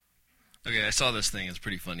Okay, I saw this thing. It's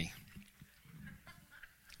pretty funny.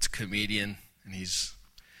 It's a comedian, and he's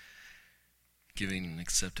giving an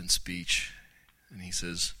acceptance speech. And he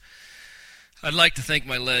says, "I'd like to thank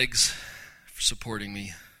my legs for supporting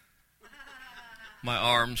me, my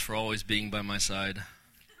arms for always being by my side,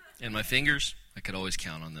 and my fingers, I could always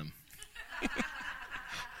count on them."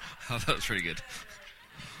 Oh, that was pretty good.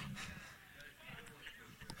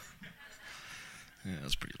 Yeah, that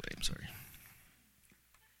was pretty lame, sorry.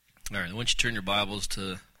 All right, once you turn your Bibles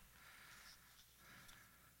to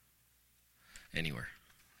anywhere,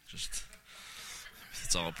 just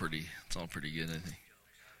it's all pretty good, I think.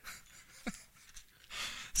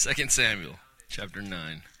 2 Samuel, chapter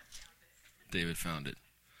 9. David found it.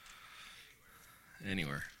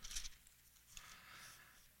 Anywhere.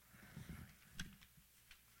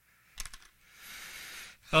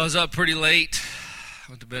 I was up pretty late.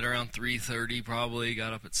 Went to bed around 3:30 probably.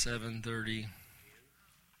 Got up at 7:30.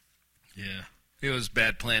 Yeah. It was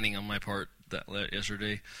bad planning on my part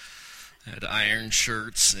yesterday. I had to iron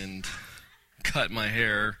shirts and cut my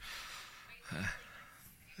hair.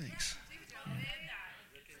 Thanks.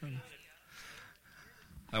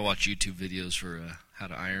 I watch YouTube videos for how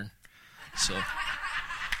to iron. So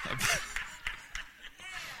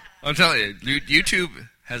I'm telling you, YouTube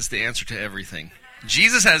has the answer to everything.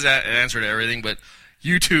 Jesus has an answer to everything, but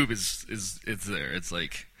YouTube it's there. It's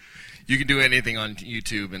like you can do anything on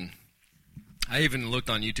YouTube, and I even looked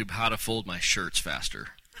on YouTube how to fold my shirts faster.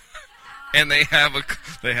 And they have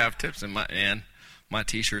tips, and my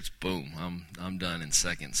t-shirts, boom, I'm done in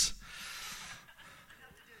seconds.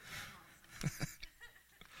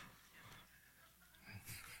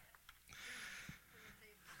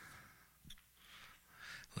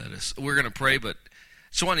 We're going to pray, but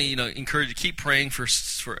just want to encourage you, keep praying for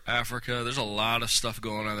Africa. There's a lot of stuff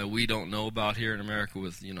going on that we don't know about here in America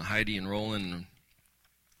with Heidi and Roland.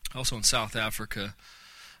 Also in South Africa,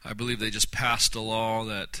 I believe they just passed a law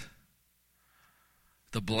that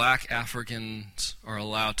the black Africans are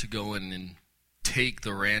allowed to go in and take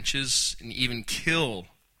the ranches and even kill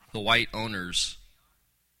the white owners,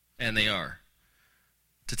 and they are,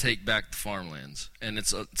 to take back the farmlands. And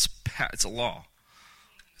it's a law.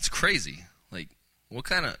 It's crazy. Like, what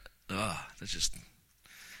kind of... that's just...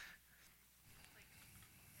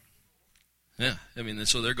 Yeah, I mean,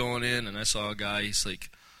 so they're going in, and I saw a guy, he's like...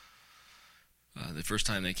 the first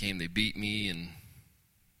time they came, they beat me, and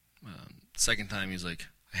second time, he's like,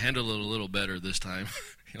 I handled it a little better this time.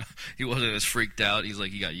 He wasn't as freaked out. He's like,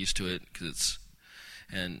 he got used to it, because it's...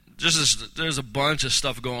 And there's a bunch of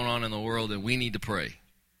stuff going on in the world, and we need to pray.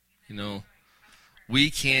 We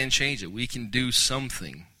can change it. We can do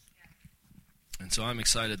something. And so I'm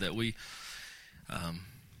excited that we...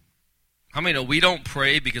 how many know we don't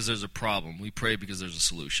pray because there's a problem? We pray because there's a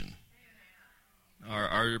solution.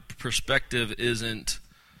 Our perspective isn't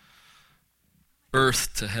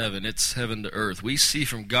earth to heaven. It's heaven to earth. We see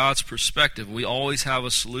from God's perspective. We always have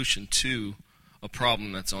a solution to a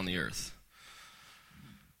problem that's on the earth.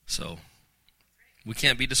 So we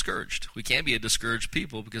can't be discouraged. We can't be a discouraged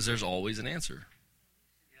people because there's always an answer.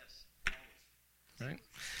 Right?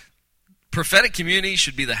 Prophetic community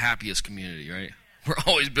should be the happiest community, right? We're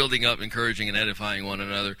always building up, encouraging, and edifying one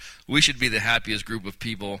another. We should be the happiest group of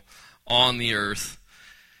people on the earth,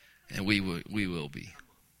 and we will be.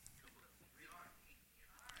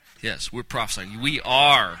 Yes, we're prophesying. We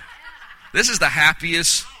are. This is the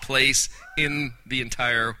happiest place in the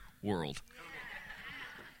entire world.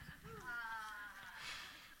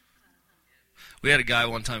 We had a guy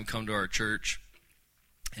one time come to our church,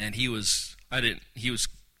 and he was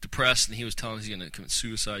depressed, and he was telling us he's going to commit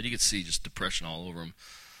suicide. You could see just depression all over him.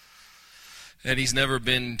 And he's never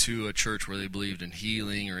been to a church where they believed in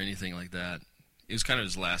healing or anything like that. It was kind of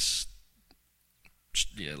his last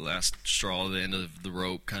straw, the end of the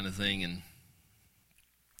rope kind of thing, and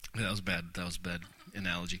that was bad. That was a bad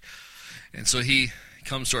analogy. And so he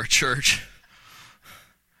comes to our church,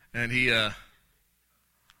 and he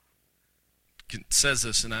says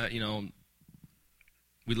this, and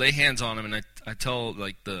we lay hands on him, and I tell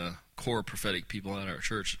the core prophetic people at our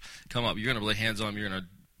church, come up, you're going to lay hands on him, you're going to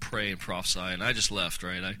pray and prophesy. And I just left,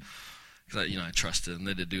 right? Because I trusted them.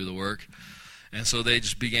 They did do the work. And so they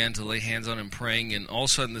just began to lay hands on him, praying, and all of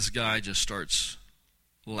a sudden this guy just starts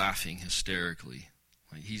laughing hysterically.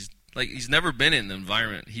 He's never been in the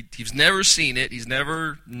environment. He's never seen it. He's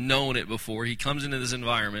never known it before. He comes into this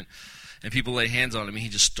environment, and people lay hands on him, and he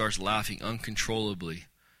just starts laughing uncontrollably,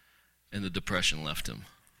 and the depression left him.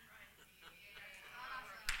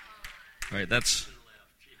 Right, that's...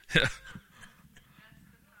 Yeah.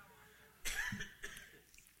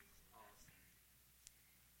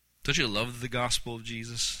 Don't you love the gospel of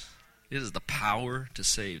Jesus? It is the power to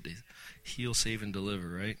save, to heal, save, and deliver,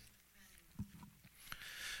 right?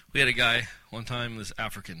 We had a guy one time, this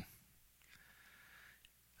African.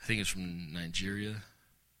 I think he was from Nigeria.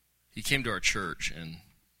 He came to our church, and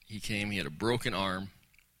he had a broken arm,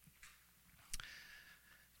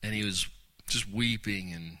 and he was just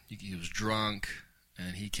weeping, and he was drunk,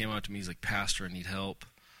 and he came out to me, he's like, Pastor, I need help.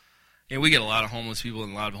 And we get a lot of homeless people,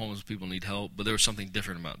 and a lot of homeless people need help, but there was something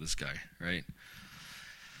different about this guy, right?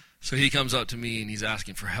 So he comes up to me, and he's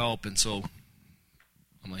asking for help, and so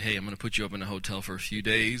I'm like, hey, I'm going to put you up in a hotel for a few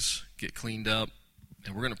days, get cleaned up,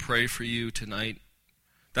 and we're going to pray for you tonight.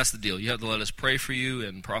 That's the deal. You have to let us pray for you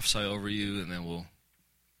and prophesy over you, and then we'll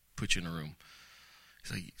put you in a room.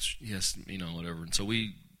 He's like, yes, whatever. And so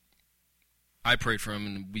I prayed for him,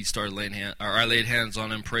 and we started I laid hands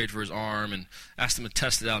on him, prayed for his arm, and asked him to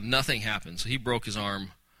test it out. Nothing happened. So he broke his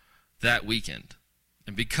arm that weekend.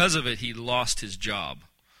 And because of it, he lost his job.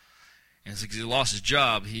 And because he lost his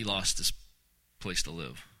job, he lost his place to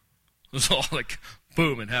live. It was all like,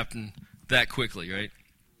 boom, it happened that quickly, right?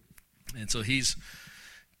 And so he's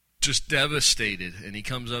just devastated, and he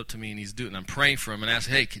comes up to me, and I'm praying for him, and I ask,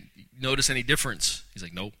 hey, can you notice any difference? He's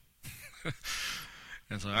like, nope.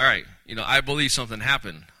 And so, all right, I believe something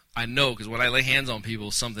happened. I know, because when I lay hands on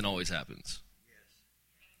people, something always happens.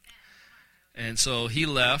 And so he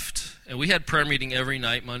left, and we had prayer meeting every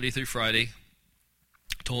night, Monday through Friday.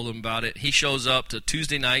 Told him about it. He shows up to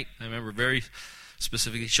Tuesday night. I remember very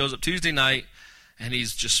specifically. He shows up Tuesday night, and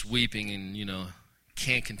he's just weeping and,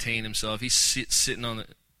 can't contain himself. He's sitting on the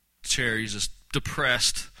chair. He's just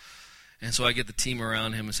depressed. And so I get the team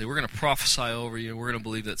around him and say, we're going to prophesy over you, and we're going to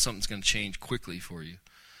believe that something's going to change quickly for you.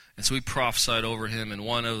 And so we prophesied over him, and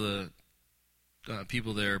one of the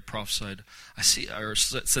people there prophesied,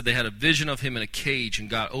 said they had a vision of him in a cage,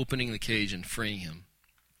 and God opening the cage and freeing him.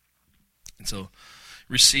 And so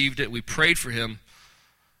received it. We prayed for him,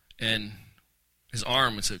 and his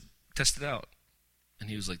arm, and said, test it out. And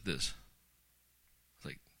he was like this.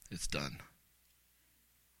 Like, it's done.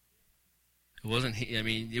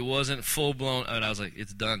 It wasn't full blown, and I was like,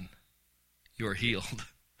 it's done. You are healed.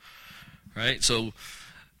 Right? So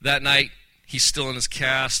that night, he's still in his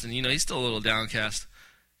cast, and he's still a little downcast.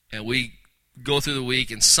 And we go through the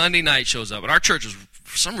week, and Sunday night shows up. And our church was,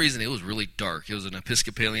 for some reason, it was really dark. It was an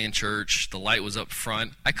Episcopalian church. The light was up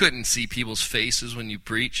front. I couldn't see people's faces when you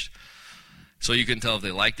preached, so you couldn't tell if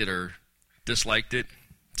they liked it or disliked it.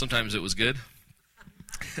 Sometimes it was good.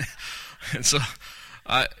 And so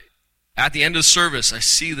at the end of the service, I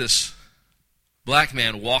see this black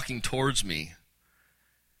man walking towards me.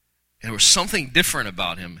 And there was something different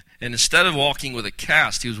about him. And instead of walking with a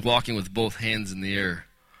cast, he was walking with both hands in the air,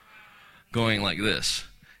 going like this.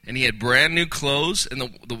 And he had brand new clothes. And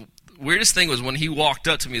the weirdest thing was when he walked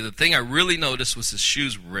up to me, the thing I really noticed was his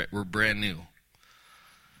shoes were brand new.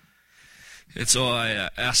 And so I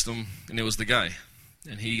asked him, and it was the guy.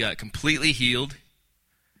 And he got completely healed.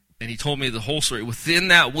 And he told me the whole story. Within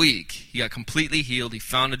that week, he got completely healed. He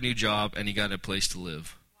found a new job, and he got a place to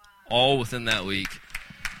live. Wow. All within that week,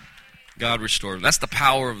 God restored him. That's the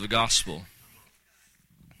power of the gospel.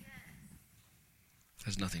 It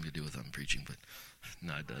has nothing to do with what I'm preaching, but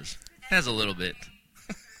no, it does. It has a little bit.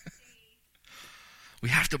 We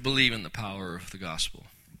have to believe in the power of the gospel.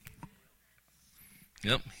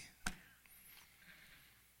 Yep.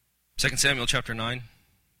 2 Samuel chapter 9.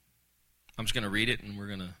 I'm just going to read it, and we're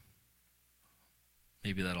going to...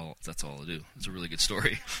 Maybe that's all I'll do. It's a really good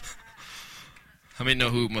story. How many know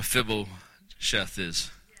who Mephibosheth is?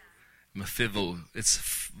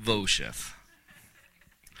 It's Vosheth.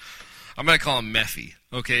 I'm going to call him Mephi,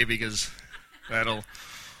 okay, because that'll...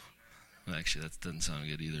 Well, actually, that doesn't sound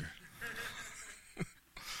good either.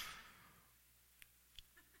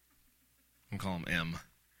 I'm going to call him M.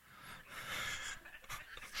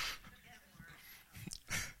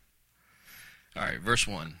 All right, verse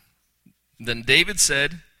 1. Then David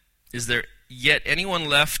said, "Is there yet anyone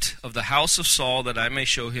left of the house of Saul that I may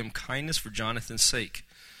show him kindness for Jonathan's sake?"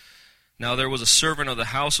 Now there was a servant of the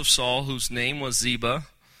house of Saul whose name was Ziba,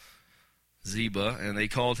 and they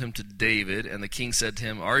called him to David, and the king said to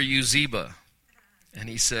him, "Are you Ziba?" And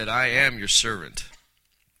he said, "I am your servant."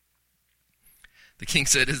 The king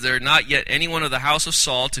said, "Is there not yet anyone of the house of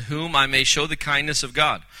Saul to whom I may show the kindness of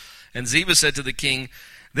God?" And Ziba said to the king,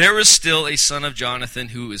 "There is still a son of Jonathan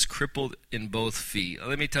who is crippled in both feet."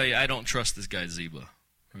 Let me tell you, I don't trust this guy Ziba.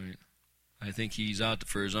 Right? I think he's out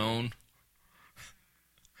for his own.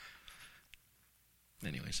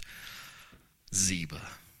 Anyways, Ziba.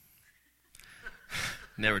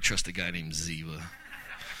 Never trust a guy named Ziba.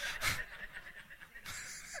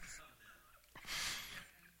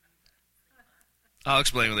 I'll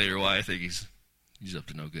explain later why I think he's up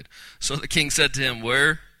to no good. So the king said to him,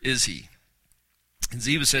 "Where is he?" And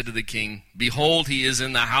Ziba said to the king, "Behold, he is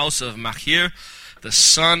in the house of Machir, the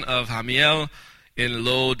son of Hamiel, in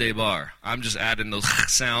Lo Debar." I'm just adding those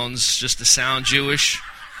sounds just to sound Jewish.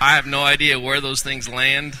 I have no idea where those things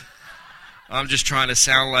land. I'm just trying to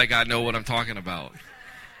sound like I know what I'm talking about.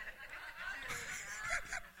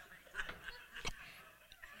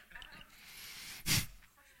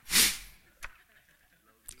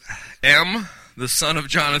 The son of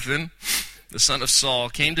Jonathan, the son of Saul,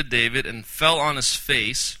 came to David and fell on his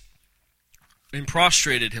face and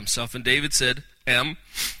prostrated himself. And David said, and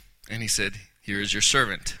he said, "Here is your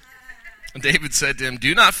servant." And David said to him,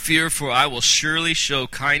 "Do not fear, for I will surely show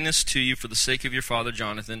kindness to you for the sake of your father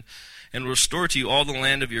Jonathan, and restore to you all the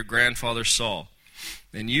land of your grandfather Saul.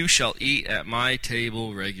 And you shall eat at my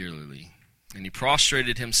table regularly." And he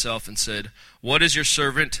prostrated himself and said, "What is your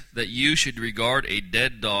servant that you should regard a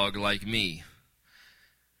dead dog like me?"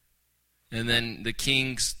 And then the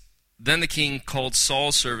king called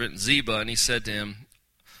Saul's servant Ziba, and he said to him,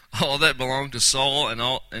 "All that belonged to Saul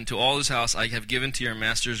and to all his house I have given to your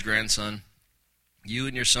master's grandson. You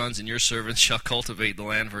and your sons and your servants shall cultivate the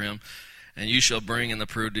land for him, and you shall bring in the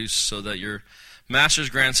produce so that your master's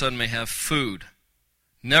grandson may have food.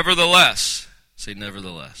 Nevertheless," say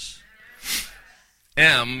nevertheless,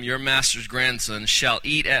 "your master's grandson, shall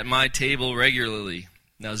eat at my table regularly."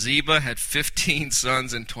 Now Ziba had 15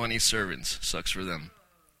 sons and 20 servants. Sucks for them.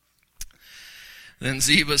 Then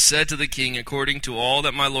Ziba said to the king, "According to all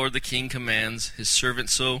that my lord the king commands his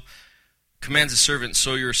servant, so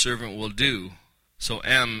your servant will do." So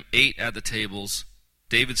ate at the tables,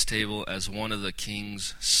 David's table, as one of the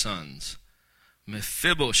king's sons.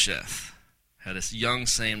 Mephibosheth had a young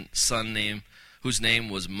son whose name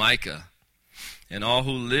was Micah, and all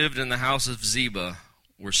who lived in the house of Ziba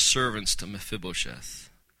were servants to Mephibosheth.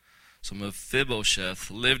 So Mephibosheth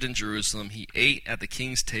lived in Jerusalem. He ate at the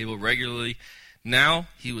king's table regularly. Now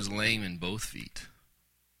he was lame in both feet.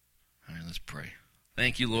 All right, let's pray.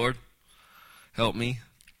 Thank you, Lord. Help me.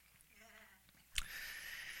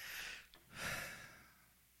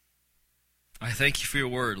 I thank you for your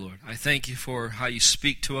word, Lord. I thank you for how you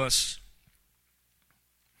speak to us.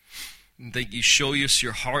 And thank you show us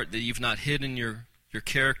your heart, that you've not hidden your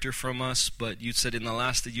character from us, but you said in the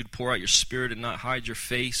last that you'd pour out your spirit and not hide your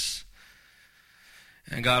face.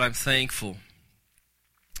 And God, I'm thankful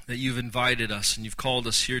that you've invited us and you've called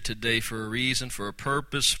us here today for a reason, for a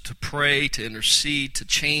purpose, to pray, to intercede, to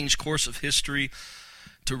change course of history,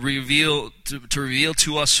 to reveal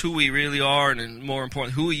to us who we really are, and more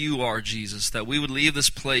important, who you are, Jesus, that we would leave this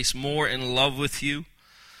place more in love with you,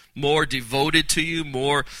 more devoted to you,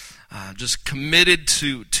 more just committed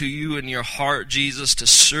to you in your heart, Jesus, to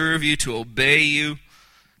serve you, to obey you,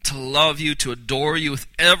 to love you, to adore you with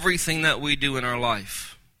everything that we do in our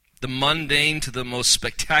life. The mundane to the most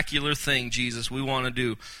spectacular thing, Jesus, we want to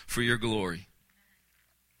do for your glory.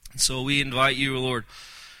 And so we invite you, Lord,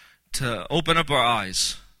 to open up our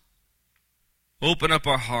eyes, open up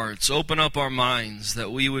our hearts, open up our minds,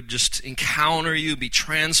 that we would just encounter you, be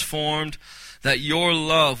transformed, that your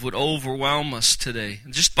love would overwhelm us today.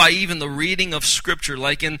 Just by even the reading of Scripture,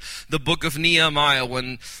 like in the book of Nehemiah,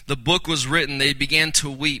 when the book was written, they began to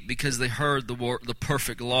weep because they heard the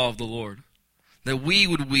perfect law of the Lord. That we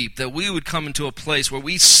would weep, that we would come into a place where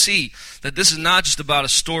we see that this is not just about a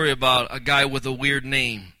story about a guy with a weird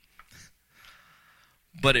name,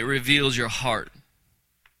 but it reveals your heart.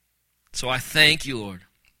 So I thank you, Lord,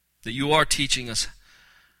 that you are teaching us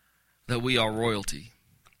that we are royalty.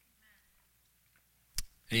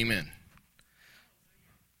 Amen.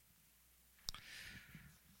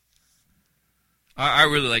 I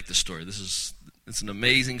really like this story. It's an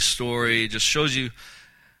amazing story. It just shows you,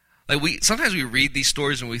 sometimes we read these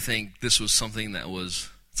stories and we think this was something it's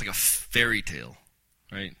like a fairy tale,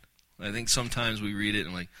 right? I think sometimes we read it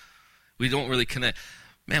and we don't really connect.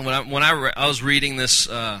 Man, when I was reading this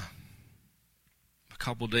a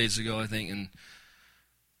couple days ago, I think, and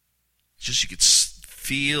just you could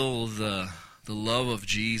feel the love of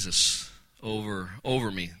Jesus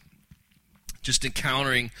over me. Just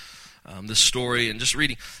encountering this story and just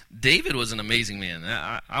reading. David was an amazing man.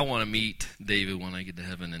 I want to meet David when I get to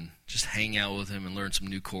heaven and just hang out with him and learn some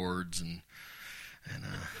new chords and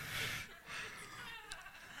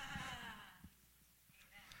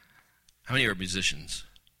how many are musicians?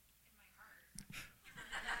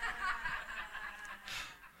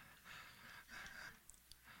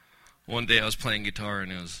 One day I was playing guitar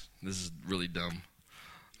and this is really dumb.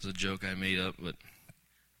 It was a joke I made up, but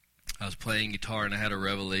I was playing guitar and I had a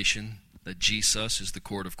revelation that Jesus is the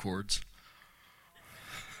chord of chords.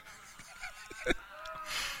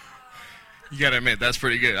 You gotta admit, that's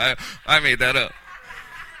pretty good. I made that up.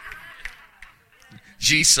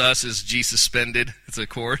 Jesus is G suspended. It's a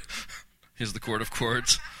chord. Here's the chord of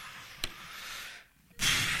chords.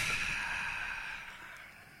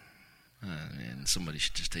 Man, somebody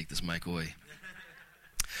should just take this mic away.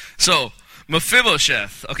 So,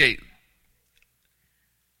 Mephibosheth. Okay.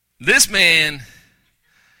 This man,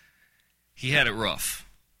 he had it rough.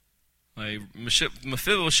 Like,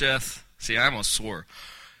 Mephibosheth, see, I almost swore.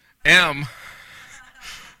 Had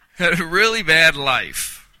a really bad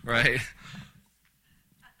life, right?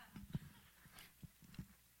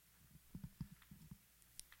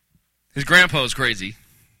 His grandpa was crazy,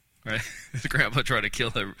 right? His grandpa tried to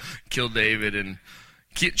kill David and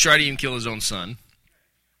tried to even kill his own son.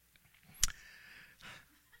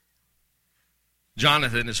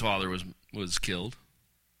 Jonathan, his father, was killed.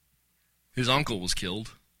 His uncle was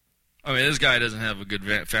killed. I mean, this guy doesn't have a good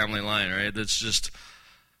family line, right? That's just,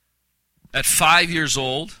 at 5 years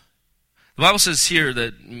old, the Bible says here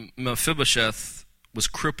that Mephibosheth was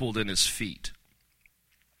crippled in his feet.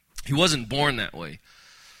 He wasn't born that way.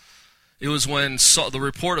 It was when the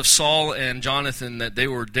report of Saul and Jonathan that they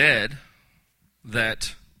were dead,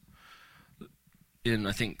 that in,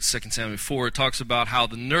 I think, 2 Samuel 4, it talks about how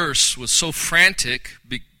the nurse was so frantic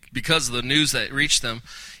because of the news that reached them.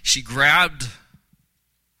 She grabbed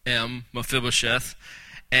Mephibosheth,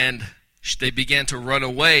 and they began to run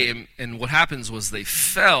away. And what happens was they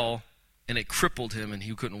fell, and it crippled him, and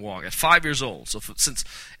he couldn't walk. At 5 years old. So since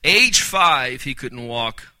age 5, he couldn't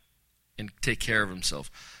walk and take care of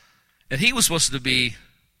himself. And he was supposed to be,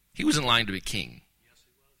 he was in line to be king.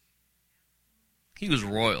 He was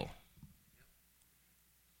royal.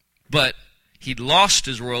 But he'd lost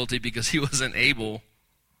his royalty because he wasn't able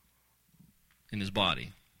in his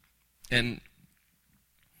body. And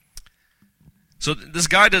so this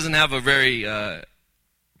guy doesn't have a very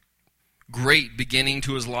great beginning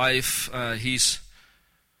to his life. He's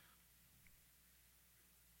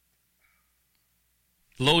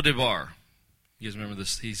Lo-debar. You guys remember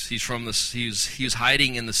this? He's from this. He was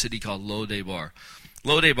hiding in the city called Lo-debar.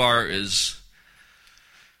 Lo-debar is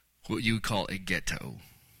what you would call a ghetto.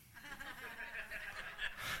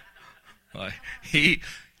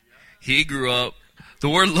 He grew up. The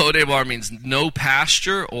word Lo-debar means no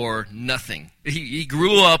pasture or nothing. He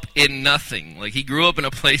grew up in nothing. Like, he grew up in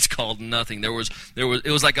a place called nothing. It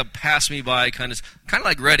was like a pass me by kind of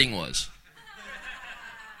like Reading was.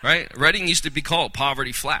 Right? Reading used to be called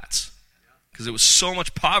Poverty Flats because there was so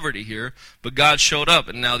much poverty here, but God showed up,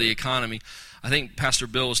 and now the economy. I think Pastor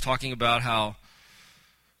Bill was talking about how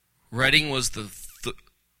Reading was the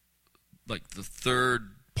third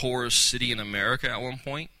poorest city in America at one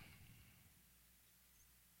point.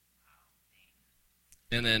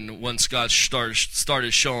 And then once God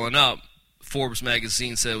started showing up, Forbes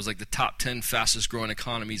magazine said it was like the top 10 fastest growing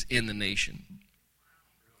economies in the nation.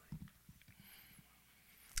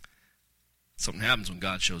 Something happens when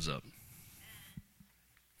God shows up.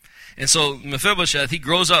 And so Mephibosheth, he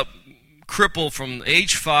grows up crippled from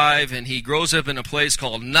age 5, and he grows up in a place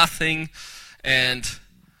called nothing. And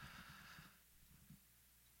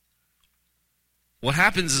what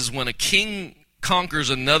happens is when a king conquers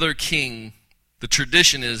another king, the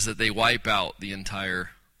tradition is that they wipe out the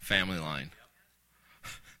entire family line.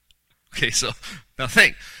 Okay, so now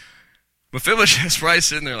think. Mephibosheth's probably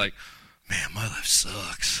sitting there like, man, my life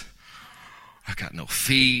sucks. I got no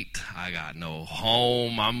feet. I got no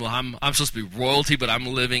home. I'm supposed to be royalty, but I'm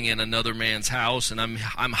living in another man's house, and I'm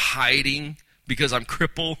hiding because I'm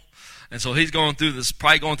crippled. And so he's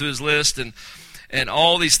probably going through his list, and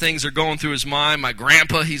all these things are going through his mind. My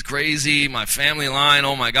grandpa, he's crazy. My family line,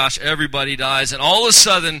 oh my gosh, everybody dies. And all of a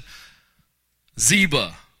sudden,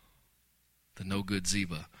 Ziba, the no good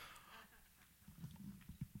Ziba,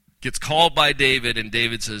 gets called by David, and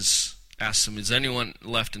David asks him, is anyone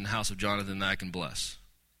left in the house of Jonathan that I can bless?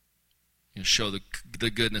 Show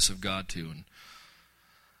the goodness of God to. And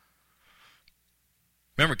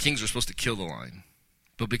remember, kings are supposed to kill the line.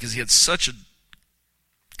 But because he had such a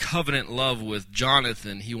covenant love with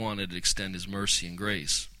Jonathan, he wanted to extend his mercy and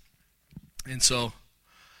grace. And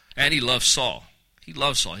he loved Saul. He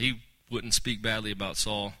loved Saul. He wouldn't speak badly about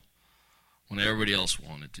Saul when everybody else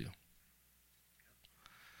wanted to.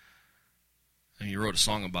 And he wrote a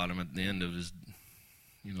song about him at the end of his,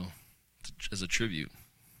 as a tribute.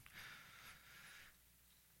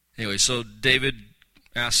 Anyway, so David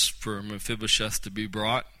asks for Mephibosheth to be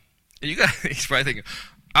brought. And he's probably thinking,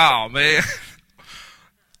 oh, man.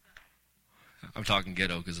 I'm talking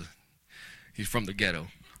ghetto because he's from the ghetto.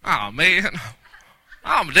 Oh, man.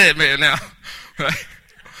 I'm a dead man now. Right?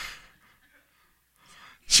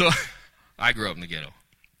 So, I grew up in the ghetto.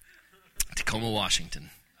 Tacoma, Washington.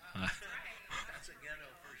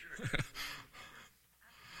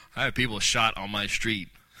 I have people shot on my street.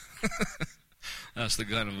 That's the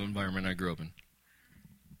kind of environment I grew up in.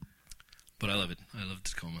 But I love it. I love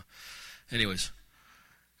Tacoma. Anyways,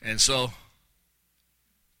 and so,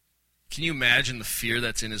 can you imagine the fear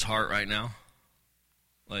that's in his heart right now?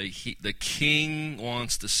 Like, the king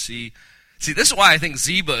wants to see. See, this is why I think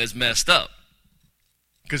Ziba is messed up.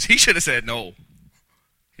 Because he should have said no.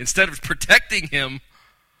 Instead of protecting him,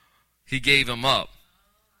 he gave him up.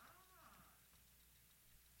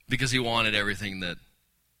 Because he wanted everything that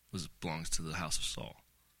belongs to the house of Saul.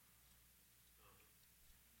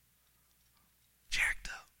 Jacked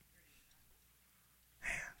up.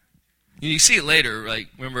 Man. You see it later, like,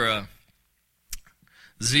 remember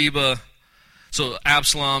Ziba. So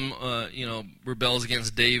Absalom, rebels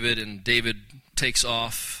against David, and David takes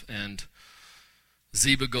off, and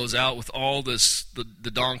Ziba goes out with all this,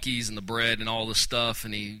 the donkeys and the bread and all this stuff,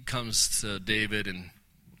 and he comes to David and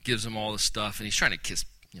gives him all this stuff, and he's trying to kiss,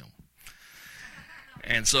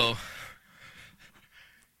 And so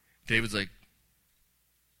David's like,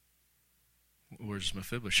 where's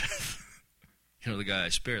Mephibosheth? The guy I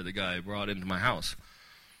spared, the guy I brought into my house.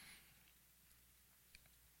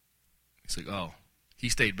 He's like, oh, he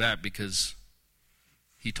stayed back because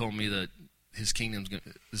he told me that his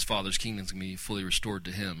father's kingdom's going to be fully restored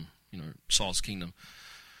to him, Saul's kingdom.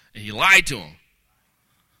 And he lied to him.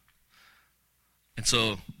 And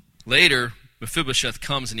so later, Mephibosheth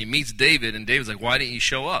comes and he meets David, and David's like, why didn't you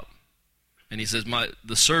show up? And he says,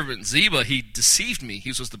 the servant Ziba, he deceived me. He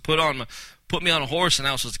was supposed to put me on a horse, and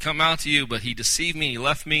I was supposed to come out to you, but he deceived me, he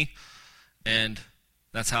left me, and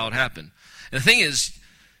that's how it happened. And the thing is,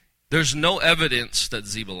 there's no evidence that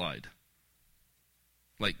Ziba lied.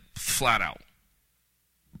 Like, flat out.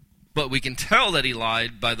 But we can tell that he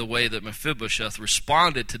lied by the way that Mephibosheth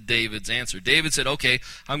responded to David's answer. David said, okay,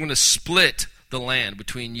 I'm going to split the land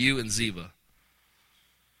between you and Ziba.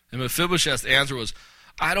 And Mephibosheth's answer was,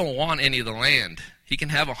 I don't want any of the land. He can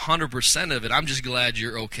have 100% of it. I'm just glad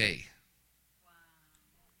you're okay.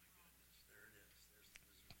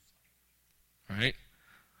 Wow. Right?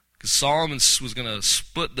 Because Solomon was going to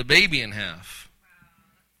split the baby in half.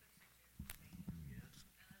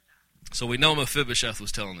 So we know Mephibosheth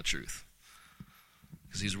was telling the truth.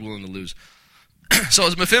 Because he's willing to lose. So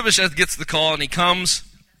as Mephibosheth gets the call and he comes,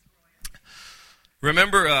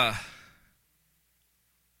 remember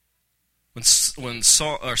when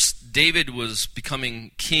David was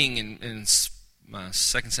becoming king in 2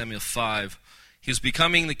 Samuel 5, he was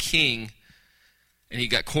becoming the king, and he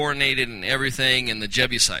got coronated and everything, and the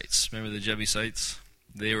Jebusites. Remember the Jebusites?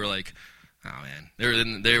 They were like, oh man,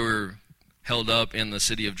 they were held up in the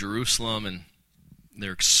city of Jerusalem, and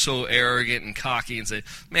they're so arrogant and cocky and say,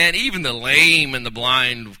 man, even the lame and the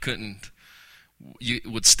blind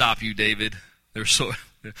would stop you, David. They're so,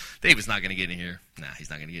 David's not going to get in here. Nah, he's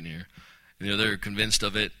not going to get in here. And, they're convinced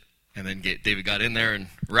of it, and then David got in there and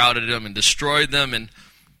routed them and destroyed them, and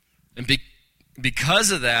because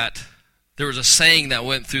of that, there was a saying that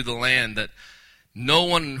went through the land that no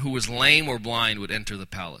one who was lame or blind would enter the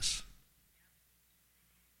palace.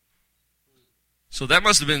 So that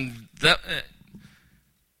must have been that.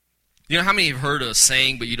 You know how many have heard a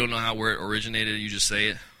saying, but you don't know where it originated? You just say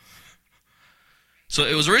it. So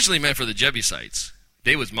it was originally meant for the Jebusites.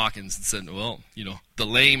 David was mocking and said, "Well, the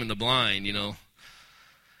lame and the blind,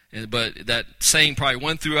 But that saying probably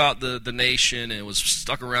went throughout the nation and was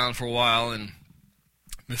stuck around for a while. And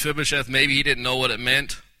Mephibosheth, maybe he didn't know what it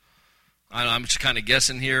meant. I'm just kind of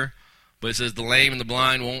guessing here. But it says the lame and the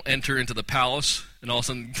blind won't enter into the palace. And all of a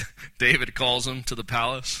sudden, David calls them to the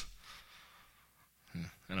palace.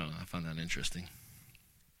 I don't know. I found that interesting.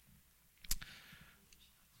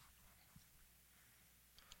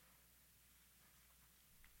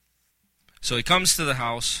 So he comes to the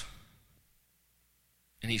house,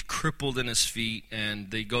 and he's crippled in his feet, and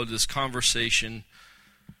they go to this conversation.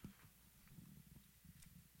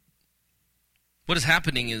 What is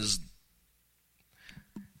happening is,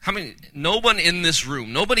 no one in this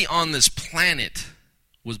room, nobody on this planet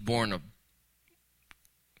was born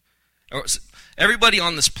everybody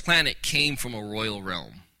on this planet came from a royal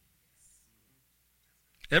realm.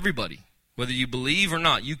 Everybody. Whether you believe or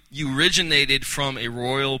not, you originated from a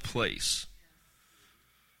royal place.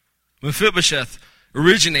 Mephibosheth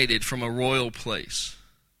originated from a royal place.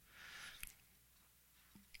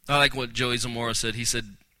 I like what Joey Zamora said. He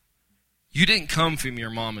said, you didn't come from your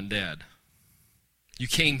mom and dad. You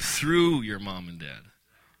came through your mom and dad.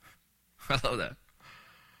 I love that.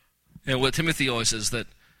 And what Timothy always says, that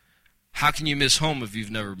how can you miss home if you've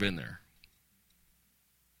never been there?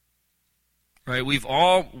 Right? We've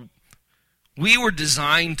all We were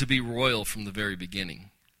designed to be royal from the very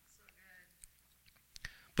beginning.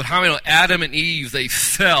 But how many know Adam and Eve, they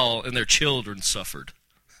fell and their children suffered.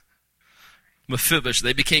 Mephibosheth,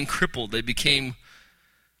 they became crippled. They became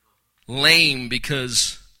lame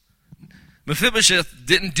because Mephibosheth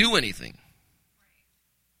didn't do anything.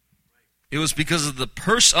 It was because of the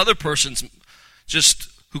other persons just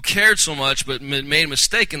who cared so much but made a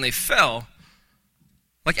mistake and they fell.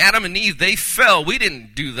 Like Adam and Eve, they fell. We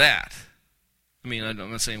didn't do that. I mean, I'm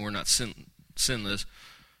not saying we're not sinless.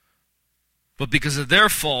 But because of their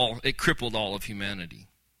fall, it crippled all of humanity.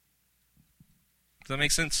 Does that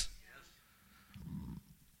make sense?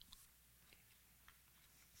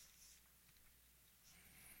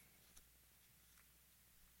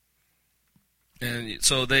 And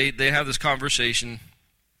so they have this conversation,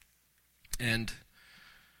 and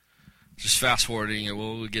just fast forwarding it,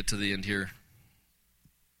 we'll get to the end here.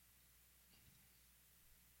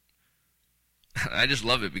 I just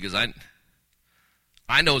love it because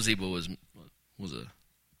I know Ziba was a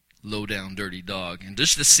low down, dirty dog, and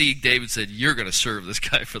just to see David said, "You're going to serve this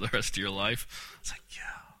guy for the rest of your life." It's like,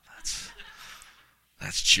 yeah,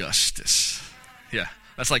 that's justice. Yeah,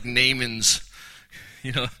 that's like Naaman's,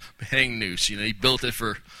 hang noose. He built it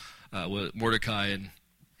for Mordecai, and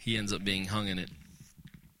he ends up being hung in it.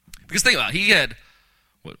 Because think about it, he had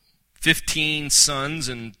 15 sons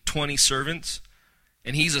and 20 servants.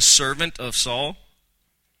 And he's a servant of Saul.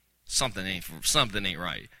 Something ain't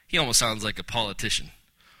right. He almost sounds like a politician.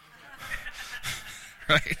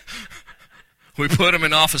 Right? We put him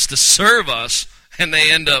in office to serve us, and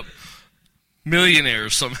they end up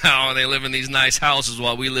millionaires somehow, and they live in these nice houses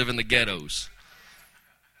while we live in the ghettos.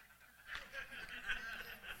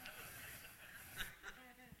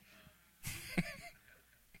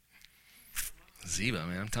 Ziba,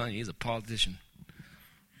 man, I'm telling you, he's a politician.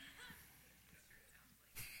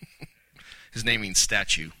 His name means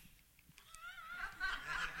statue.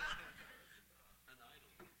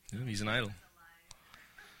 Yeah, he's an idol.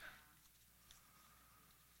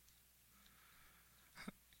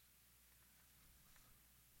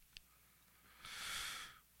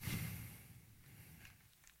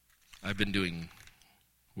 I've been doing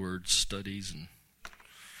word studies, and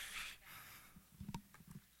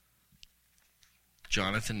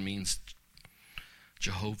Jonathan means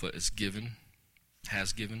Jehovah is given,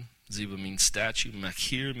 has given. Ziba means statue.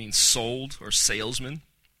 Machir means sold or salesman.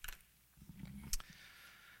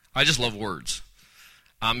 I just love words.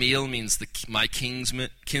 Amiel means my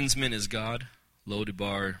kinsman is God.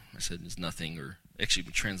 Lo-debar, I said, is nothing, or actually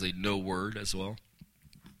we translate no word as well.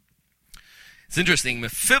 It's interesting.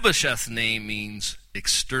 Mephibosheth's name means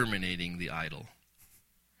exterminating the idol.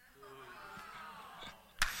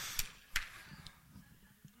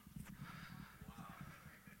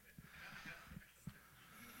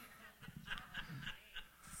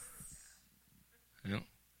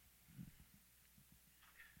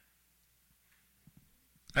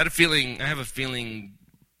 I have a feeling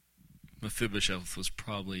Mephibosheth was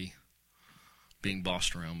probably being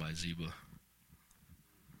bossed around by Ziba.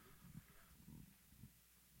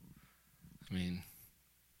 I mean,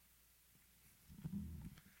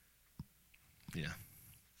 yeah.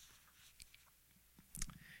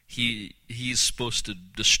 He's supposed to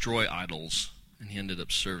destroy idols, and he ended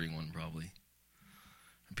up serving one probably.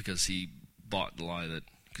 Because he bought the lie that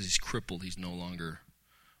because he's crippled, he's no longer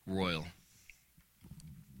royal.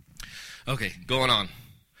 Okay, going on.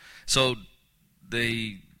 So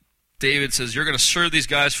David says, you're going to serve these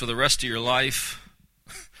guys for the rest of your life.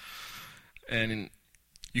 And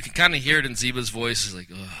you can kind of hear it in Ziba's voice. He's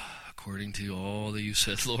like, according to all that you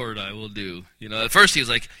said, Lord, I will do. At first he was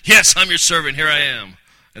like, yes, I'm your servant, here I am.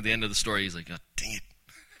 At the end of the story, he's like, oh, dang it.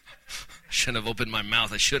 I shouldn't have opened my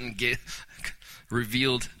mouth. I shouldn't get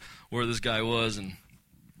revealed where this guy was. And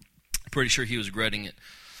I'm pretty sure he was regretting it.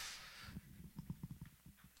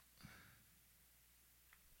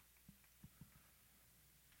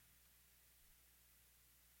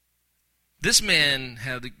 This man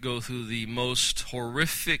had to go through the most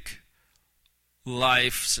horrific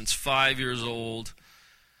life since 5 years old.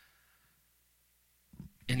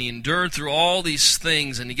 And he endured through all these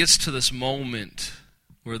things, and he gets to this moment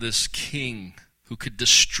where this king who could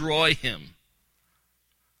destroy him,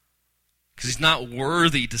 because he's not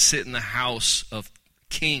worthy to sit in the house of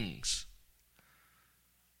kings.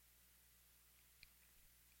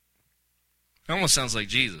 It almost sounds like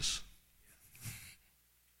Jesus.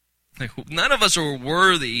 None of us are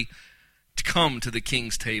worthy to come to the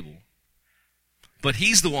king's table. But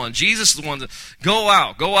he's the one. Jesus is the one that go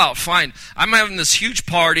out, find. I'm having this huge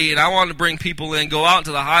party and I want to bring people in. Go out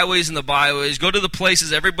into the highways and the byways. Go to the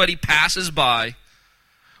places everybody passes by.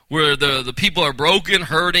 where the people are broken,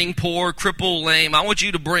 hurting, poor, crippled, lame. I want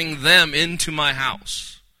you to bring them into my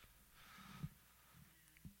house.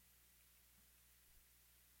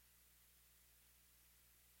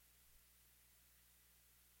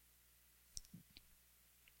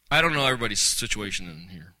 I don't know everybody's situation in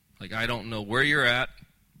here. Like, I don't know where you're at.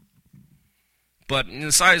 But in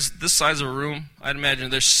this size of a room, I'd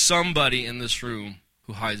imagine there's somebody in this room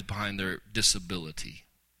who hides behind their disability,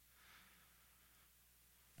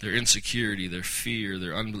 their insecurity, their fear,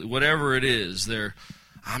 their unbelief, whatever it is,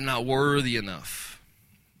 I'm not worthy enough.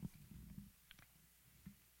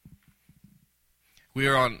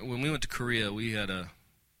 When we went to Korea, we had a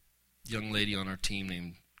young lady on our team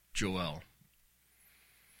named Joelle.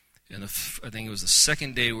 And I think it was the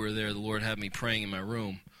second day we were there, the Lord had me praying in my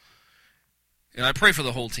room. And I pray for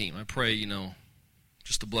the whole team. I pray,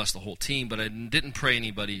 just to bless the whole team, but I didn't pray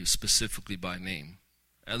anybody specifically by name,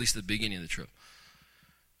 at least at the beginning of the trip.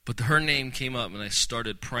 But her name came up, and I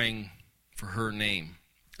started praying for her name.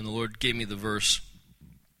 And the Lord gave me the verse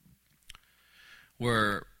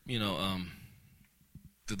where,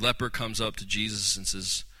 the leper comes up to Jesus and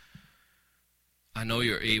says, I know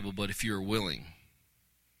you're able, but if you're willing,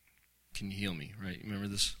 can you heal me? Right? Remember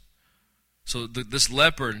this? So this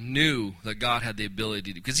leper knew that God had the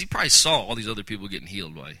ability to, because he probably saw all these other people getting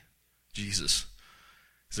healed by Jesus.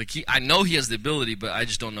 He's like, I know he has the ability, but I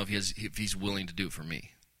just don't know if he's willing to do it for me.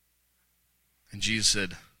 And Jesus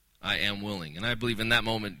said, I am willing. And I believe in that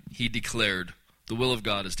moment, he declared the will of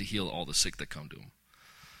God is to heal all the sick that come to him.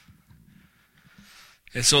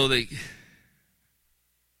 And so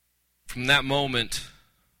from that moment,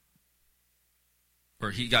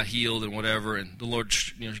 where he got healed and whatever, and the Lord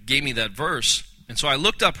gave me that verse. And so I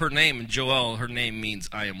looked up her name, and Joelle, her name means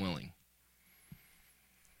I am willing.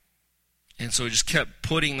 And so I just kept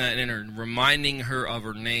putting that in her, and reminding her of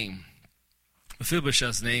her name.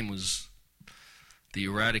 Mephibosheth's name was the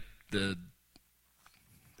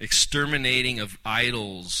exterminating of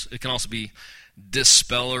idols. It can also be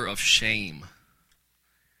dispeller of shame.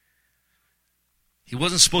 He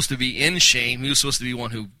wasn't supposed to be in shame. He was supposed to be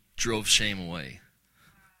one who drove shame away.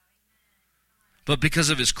 But because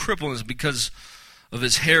of his crippleness, because of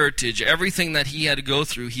his heritage, everything that he had to go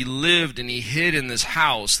through, he lived and he hid in this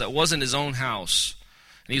house that wasn't his own house.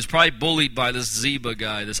 And he was probably bullied by this Zeba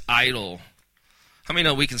guy, this idol. How many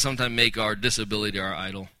know we can sometimes make our disability our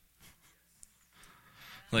idol?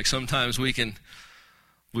 Like sometimes we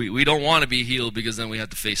don't want to be healed because then we have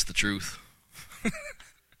to face the truth.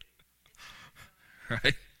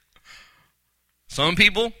 Right? Some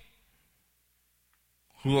people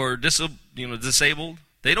who are disabled,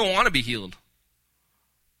 they don't want to be healed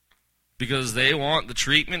because they want the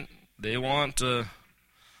treatment. They want,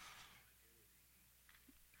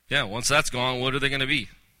 once that's gone, what are they going to be?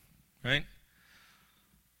 Right?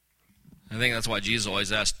 I think that's why Jesus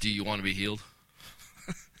always asked, do you want to be healed?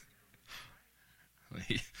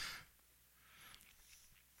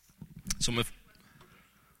 So if...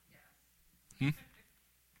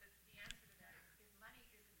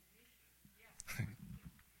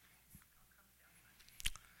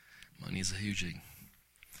 Money's a huge thing.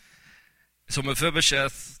 So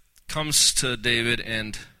Mephibosheth comes to David,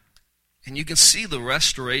 and you can see the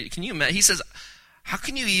restoration. Can you imagine? He says, how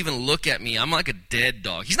can you even look at me? I'm like a dead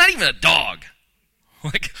dog. He's not even a dog.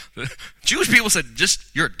 Like, the Jewish people said,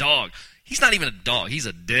 you're a dog. He's not even a dog. He's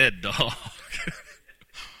a dead dog.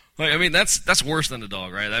 Like, I mean, that's worse than a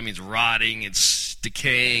dog, right? That means rotting, it's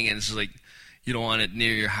decaying, and it's just like, you don't want it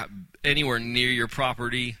anywhere near your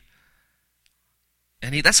property.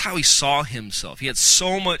 And that's how he saw himself. He had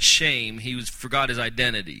so much shame, he forgot his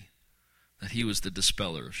identity, that he was the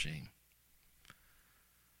dispeller of shame.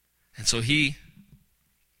 And so you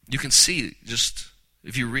can see, just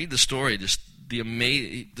if you read the story, just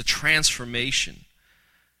the transformation.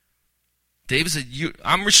 David said,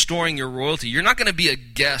 I'm restoring your royalty. You're not going to be a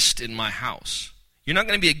guest in my house. You're not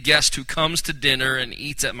going to be a guest who comes to dinner and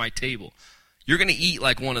eats at my table. You're going to eat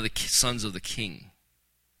like one of the sons of the king.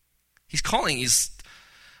 How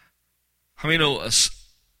many know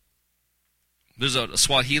there's a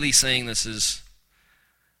Swahili saying this is,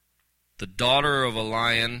 the daughter of a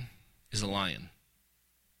lion is a lion.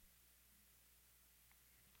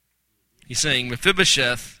 He's saying,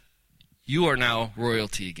 Mephibosheth, you are now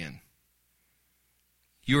royalty again.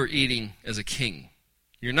 You are eating as a king.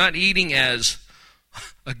 You're not eating as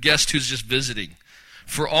a guest who's just visiting.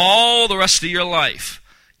 For all the rest of your life,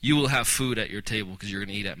 you will have food at your table because you're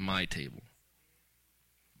going to eat at my table.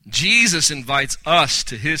 Jesus invites us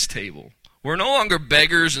to his table. We're no longer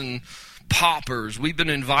beggars and paupers. We've been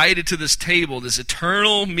invited to this table, this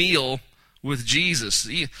eternal meal with Jesus.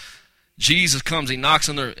 Jesus comes, he knocks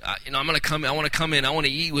on their, I'm going to come, I want to come in, I want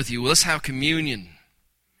to eat with you. Let's have communion.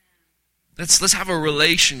 Let's have a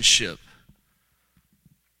relationship.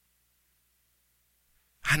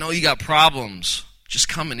 I know you got problems. Just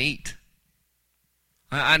come and eat.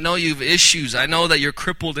 I know you have issues. I know that you're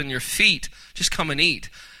crippled in your feet. Just come and eat.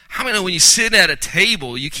 How many know when you sit at a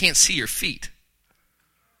table, you can't see your feet?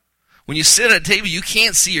 When you sit at a table, you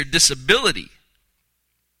can't see your disability.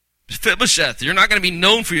 Mephibosheth, you're not going to be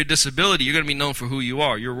known for your disability. You're going to be known for who you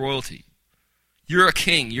are. You're royalty. You're a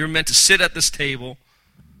king. You're meant to sit at this table,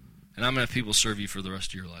 and I'm going to have people serve you for the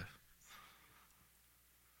rest of your life.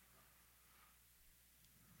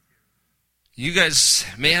 You guys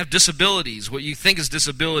may have disabilities, what you think is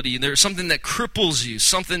disability. There's something that cripples you,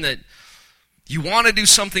 something that you want to do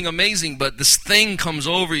something amazing, but this thing comes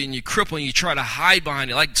over you and you cripple and you try to hide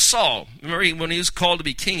behind it. Like Saul, remember when he was called to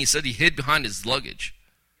be king, he said he hid behind his luggage.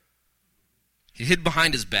 He hid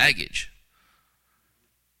behind his baggage.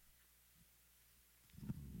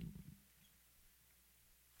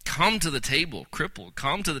 Come to the table crippled.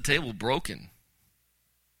 Come to the table broken.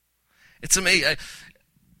 It's amazing.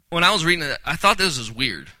 When I was reading it, I thought this was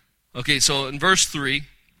weird. Okay, so in verse 3,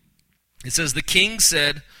 it says, the king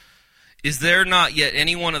said, is there not yet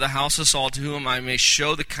anyone of the house of Saul to whom I may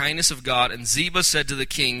show the kindness of God? And Ziba said to the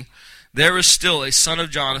king, there is still a son of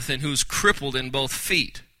Jonathan who is crippled in both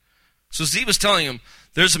feet. So Ziba's telling him,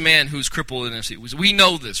 there's a man who's crippled in his feet. We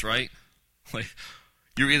know this, right? Like,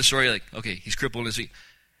 you read the story, like, okay, he's crippled in his feet.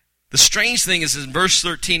 The strange thing is in verse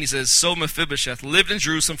 13, he says, so Mephibosheth lived in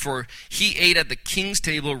Jerusalem, for he ate at the king's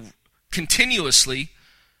table continuously.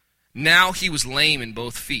 Now he was lame in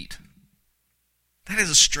both feet. That is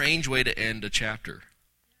a strange way to end a chapter.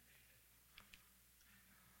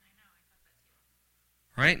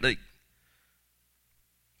 Right? Like,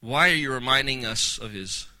 why are you reminding us of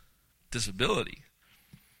his disability?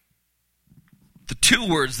 The two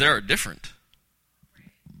words there are different.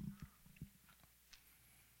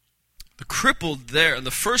 The crippled there,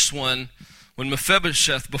 the first one, when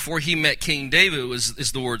Mephibosheth, before he met King David,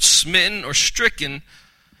 is the word smitten or stricken.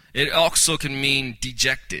 It also can mean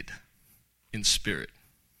dejected in spirit.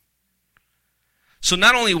 So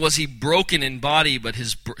not only was he broken in body, but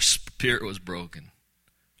his spirit was broken.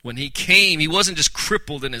 When he came, he wasn't just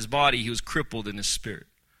crippled in his body, he was crippled in his spirit.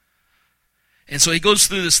 And so he goes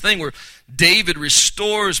through this thing where David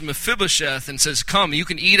restores Mephibosheth and says, come, you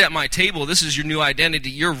can eat at my table. This is your new identity.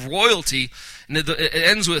 You're royalty. And it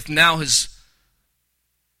ends with now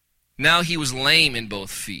he was lame in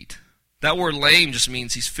both feet. That word lame just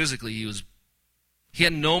means he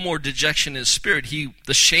had no more dejection in his spirit.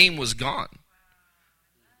 The shame was gone.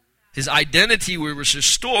 His identity was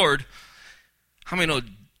restored. How many know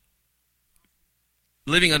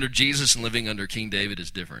living under Jesus and living under King David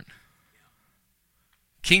is different?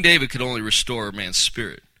 King David could only restore a man's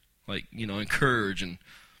spirit, like, encourage and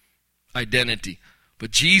identity.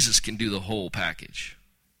 But Jesus can do the whole package.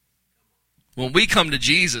 When we come to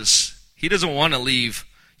Jesus, he doesn't want to leave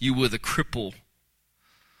you with a cripple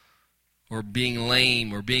or being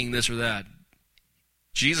lame or being this or that.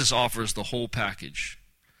 Jesus offers the whole package.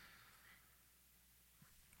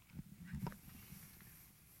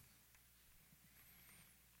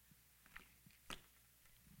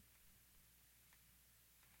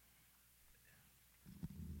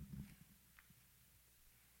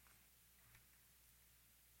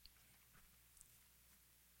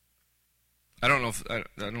 I don't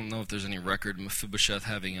know if there's any record of Mephibosheth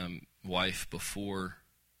having a wife before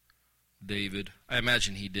David. I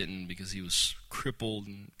imagine he didn't because he was crippled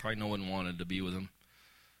and probably no one wanted to be with him.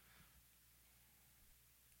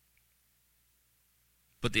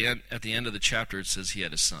 But at the end of the chapter it says he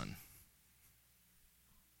had a son.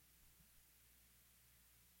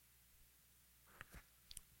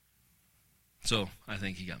 So I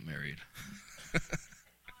think he got married.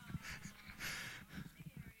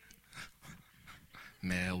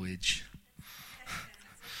 Marriage.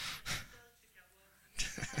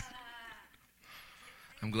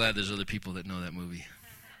 I'm glad there's other people that know that movie.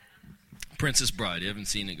 Princess Bride. You haven't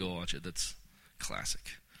seen it, go watch it. That's classic.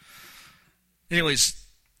 Anyways,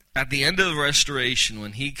 at the end of the restoration,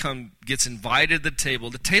 when he gets invited to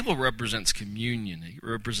the table represents communion. It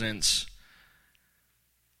represents,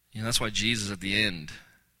 that's why Jesus at the end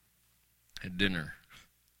had dinner.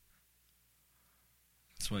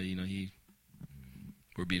 That's why,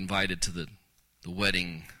 we'll be invited to the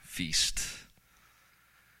wedding feast.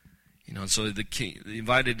 And so the king they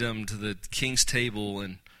invited them to the king's table,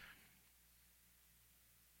 and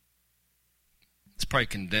it's probably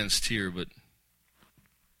condensed here, but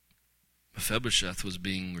Mephibosheth was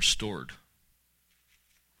being restored.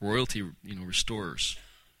 Royalty, restores.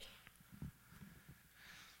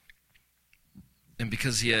 And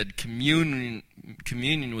because he had communion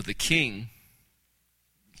with the king,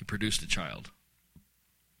 he produced a child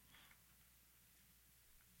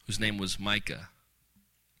whose name was Micah.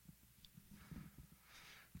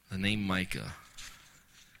 The name Micah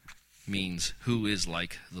means who is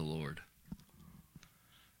like the Lord.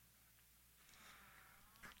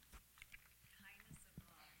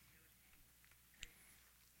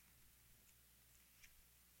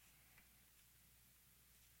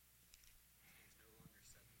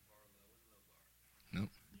 Nope.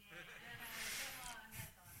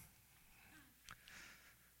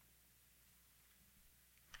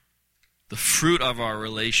 The fruit of our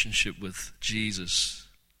relationship with Jesus,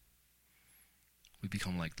 we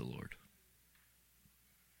become like the Lord.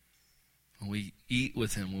 When we eat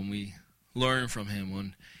with him, when we learn from him,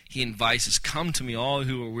 when he invites us, come to me all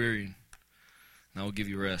who are weary, and I will give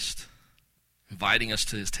you rest. Inviting us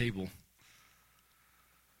to his table.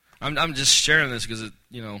 I'm just sharing this because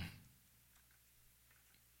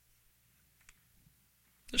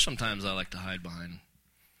there's sometimes I like to hide behind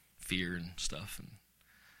fear and stuff and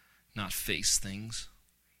not face things.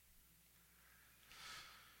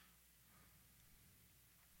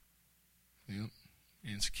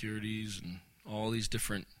 Insecurities and all these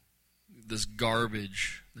different, this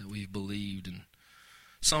garbage that we've believed, and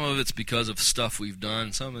some of it's because of stuff we've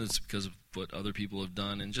done, some of it's because of what other people have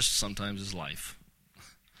done, and just sometimes it's life.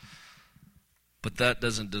 But that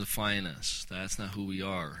doesn't define us. That's not who we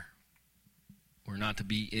are. We're not to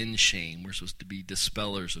be in shame. We're supposed to be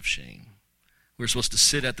dispellers of shame. We're supposed to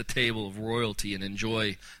sit at the table of royalty and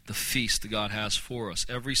enjoy the feast that God has for us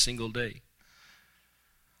every single day.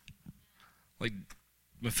 Like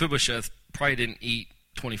Mephibosheth probably didn't eat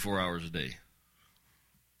 24 hours a day.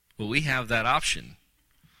 Well, we have that option.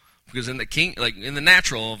 Because in the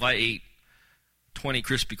natural, if I ate 20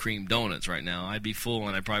 Krispy Kreme donuts right now, I'd be full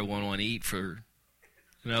and I probably wouldn't want to eat for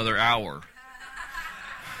another hour.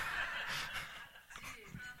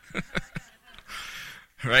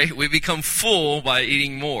 Right? We become full by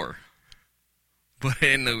eating more. But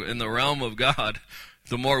in the realm of God,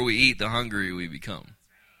 the more we eat, the hungrier we become.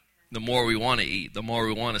 The more we want to eat, the more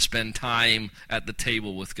we want to spend time at the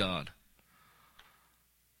table with God.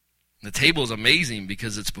 The table is amazing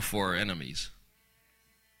because it's before our enemies.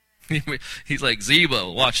 He's like,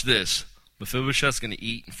 Zebo, watch this. Mephibosheth's going to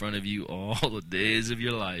eat in front of you all the days of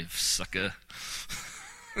your life, sucker.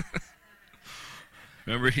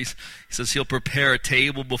 Remember, he says he'll prepare a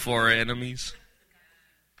table before our enemies.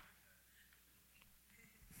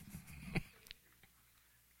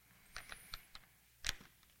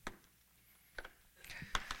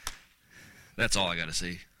 That's all I got to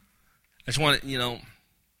say. I just want to,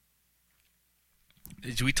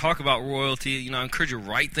 as we talk about royalty, I encourage you to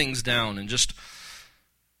write things down and just,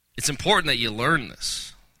 it's important that you learn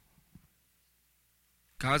this.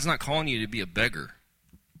 God's not calling you to be a beggar.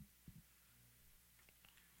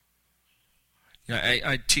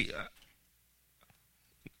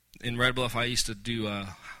 In Red Bluff, I used to do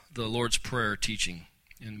the Lord's Prayer teaching,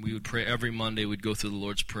 and we would pray every Monday. We'd go through the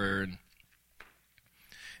Lord's Prayer,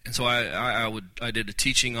 and so I did a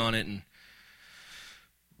teaching on it, and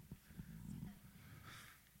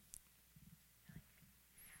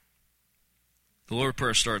the Lord's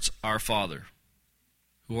Prayer starts, Our Father,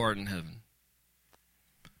 who art in heaven.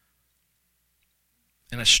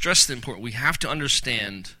 And I stress the important, we have to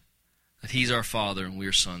understand that he's our Father and we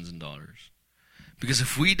are sons and daughters. Because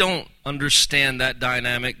if we don't understand that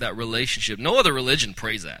dynamic, that relationship, no other religion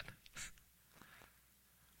prays that.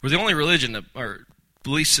 We're the only religion or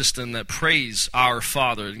belief system that prays our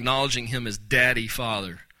Father, acknowledging him as Daddy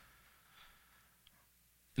Father.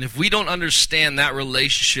 And if we don't understand that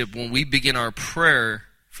relationship when we begin our prayer,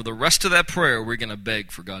 for the rest of that prayer, we're going to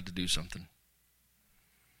beg for God to do something.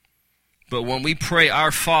 But when we pray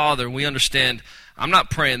our Father, we understand, I'm not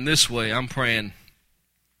praying this way, I'm praying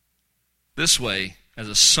this way as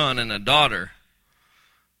a son and a daughter.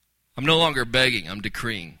 I'm no longer begging, I'm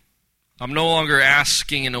decreeing. I'm no longer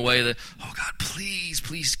asking in a way that, oh God, please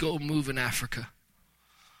go move in Africa.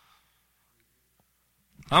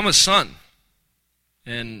 I'm a son.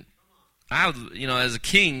 And I have, as a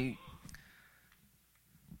king,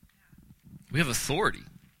 we have authority.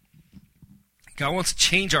 God wants to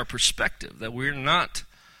change our perspective, that we're not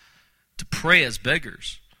to pray as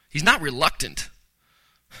beggars. He's not reluctant.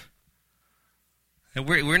 And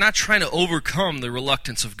we're not trying to overcome the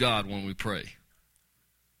reluctance of God when we pray.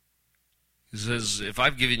 He says, if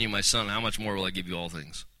I've given you my son, how much more will I give you all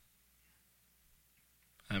things?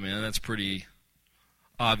 I mean, that's pretty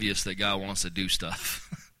obvious that God wants to do stuff.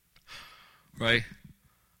 Right?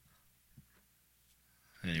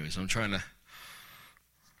 Anyways, I'm trying to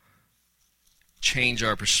change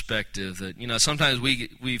our perspective. That, sometimes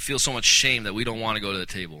we feel so much shame that we don't want to go to the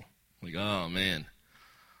table. Like, oh man,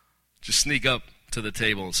 just sneak up to the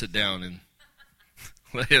table and sit down and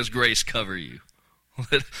let His grace cover you.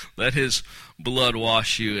 Let His blood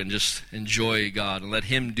wash you and just enjoy God and let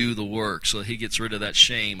Him do the work so that He gets rid of that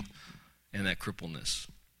shame and that crippleness.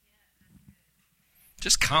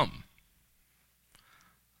 Just come.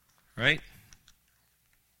 Right?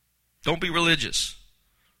 Don't be religious.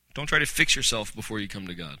 Don't try to fix yourself before you come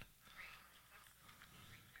to God.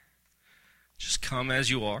 Just come as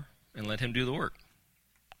you are and let Him do the work.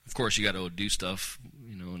 Of course, you got to do stuff,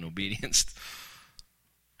 in obedience.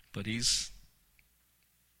 But He's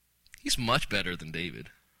much better than David.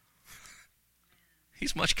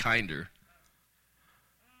 He's much kinder.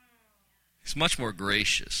 He's much more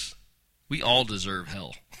gracious. We all deserve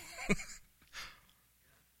hell.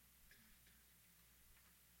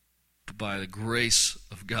 But by the grace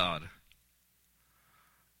of God,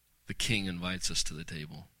 the King invites us to the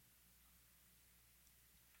table.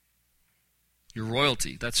 You're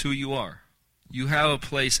royalty. That's who you are. You have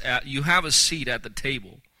you have a seat at the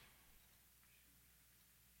table.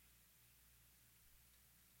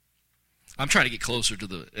 I'm trying to get closer to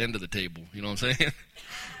the end of the table. You know what I'm saying?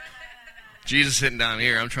 Jesus sitting down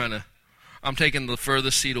here. I'm taking the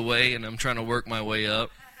furthest seat away, and I'm trying to work my way up.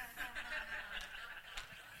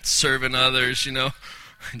 Serving others,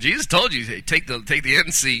 Jesus told you, hey, take the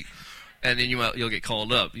end seat, and then you'll get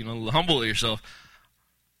called up. Humble yourself.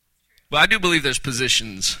 But I do believe there's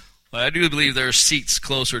positions. I do believe there are seats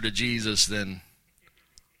closer to Jesus than,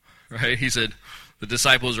 right? He said, the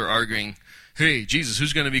disciples are arguing, hey, Jesus,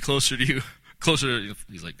 who's going to be closer to you?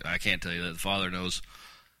 He's like, I can't tell you that. The Father knows.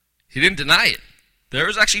 He didn't deny it.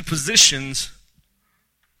 There's actually positions.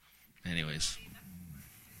 Anyways.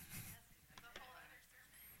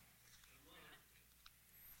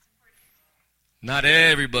 Not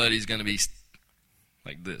everybody's going to be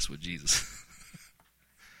like this with Jesus.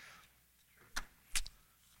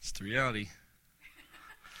 It's the reality.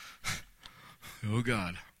 Oh,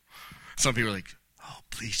 God. Some people are like, oh,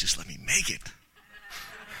 please just let me make it.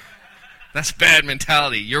 That's bad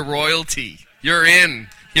mentality. You're royalty. You're in.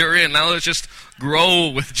 Now let's just grow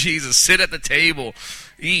with Jesus. Sit at the table.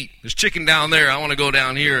 Eat. There's chicken down there. I want to go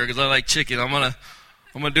down here because I like chicken. I'm gonna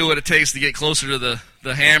do what it takes to get closer to the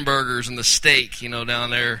hamburgers and the steak, down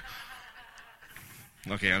there.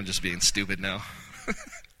 Okay, I'm just being stupid now.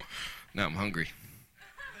 Now I'm hungry.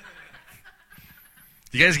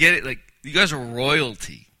 You guys get it? Like, you guys are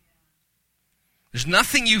royalty. There's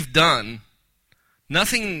nothing you've done, no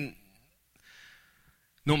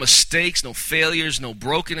mistakes, no failures, no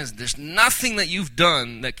brokenness. There's nothing that you've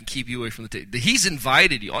done that can keep you away from the table. He's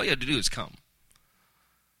invited you. All you have to do is come.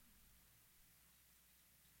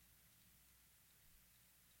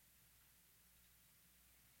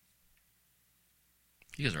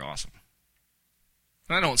 You guys are awesome.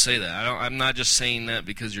 And I don't say that. I'm not just saying that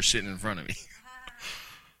because you're sitting in front of me.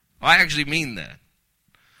 I actually mean that.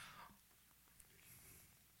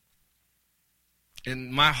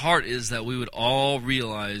 And my heart is that we would all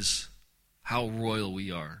realize how royal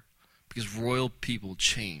we are. Because royal people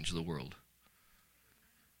change the world.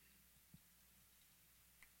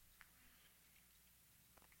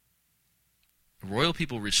 Royal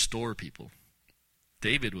people restore people.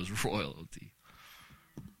 David was royalty.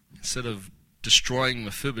 Instead of destroying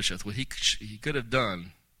Mephibosheth, what he could have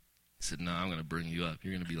done, he said, no, I'm going to bring you up.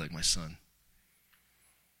 You're going to be like my son.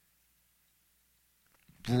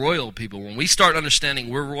 Royal people, when we start understanding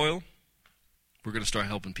we're royal, we're going to start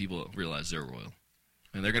helping people realize they're royal.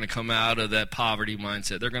 And they're going to come out of that poverty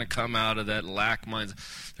mindset. They're going to come out of that lack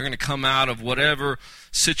mindset. They're going to come out of whatever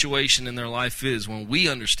situation in their life is when we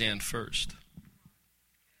understand first.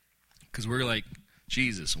 Because we're like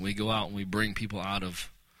Jesus, and we go out and we bring people out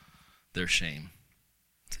of their shame.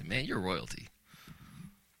 Say, man, you're royalty.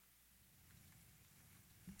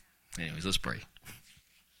 Anyways, let's pray.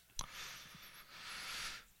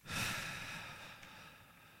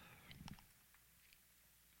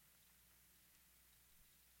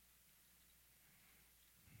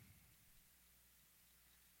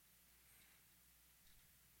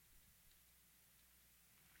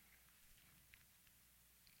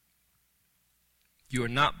 You are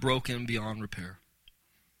not broken beyond repair.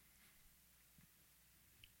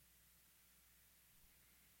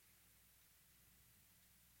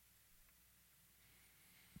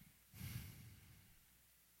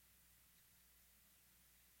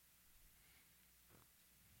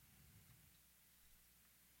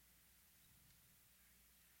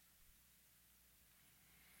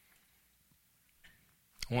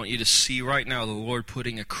 I want you to see right now the Lord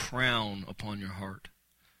putting a crown upon your heart.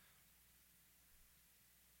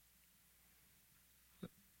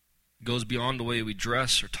 goes beyond the way we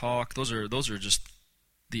dress or talk. Those are just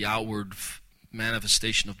the outward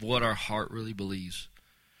manifestation of what our heart really believes.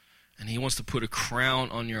 And he wants to put a crown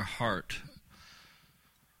on your heart,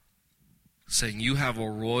 saying you have a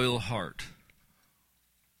royal heart.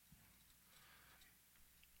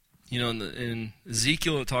 You know, in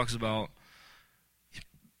Ezekiel it talks about,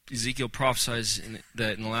 Ezekiel prophesies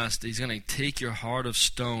that in the last days he's going to take your heart of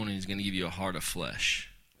stone and he's going to give you a heart of flesh.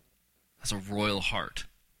 That's a royal heart.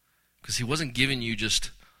 Because he wasn't giving you just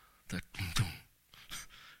the...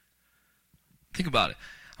 Think about it.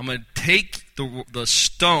 I'm going to take the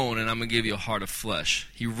stone and I'm going to give you a heart of flesh.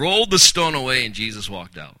 He rolled the stone away and Jesus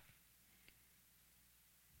walked out.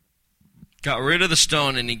 Got rid of the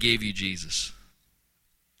stone and he gave you Jesus.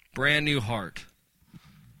 Brand new heart.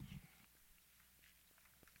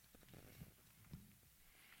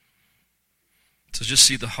 So just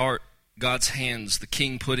see the heart, God's hands, the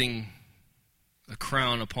King putting a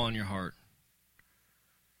crown upon your heart.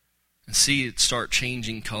 And see it start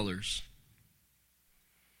changing colors.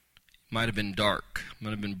 Might have been dark, might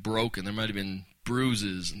have been broken, there might have been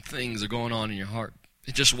bruises and things are going on in your heart.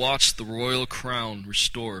 And just watch the royal crown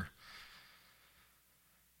restore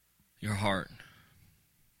your heart.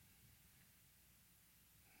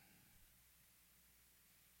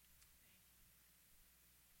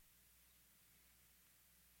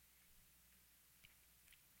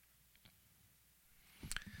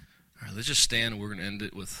 All right, let's just stand and we're going to end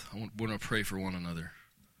it with, we're going to pray for one another.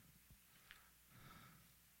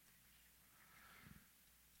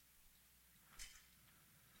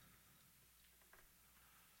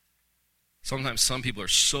 Sometimes some people are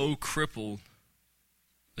so crippled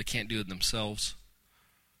they can't do it themselves.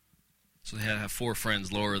 So they had to have 4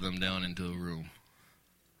 friends lower them down into a room.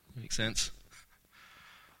 Make sense?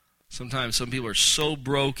 Sometimes some people are so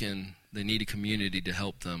broken they need a community to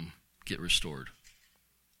help them get restored.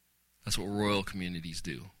 That's what royal communities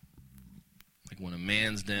do. Like when a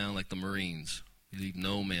man's down, like the Marines, you leave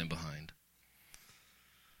no man behind.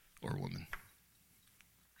 Or woman.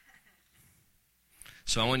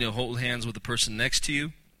 So I want you to hold hands with the person next to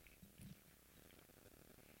you.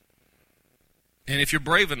 And if you're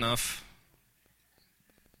brave enough,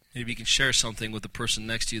 maybe you can share something with the person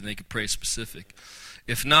next to you and they can pray specific.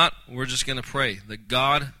 If not, we're just going to pray that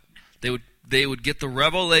God, they would get the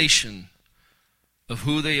revelation of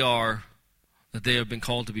who they are, that they have been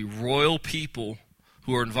called to be royal people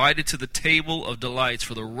who are invited to the table of delights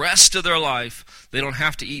for the rest of their life. They don't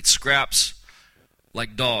have to eat scraps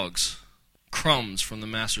like dogs. Crumbs from the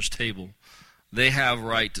master's table. They have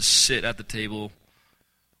right to sit at the table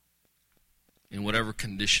in whatever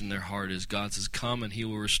condition their heart is. God says, come and he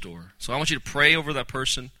will restore. So I want you to pray over that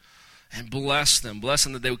person and bless them. Bless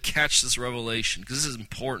them that they would catch this revelation, because this is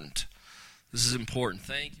important. This is important.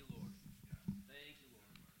 Thank you, Lord. Thank you,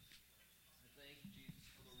 Lord. I thank you,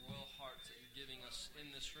 Jesus, for the royal hearts that you're giving us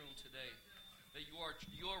in this room today. That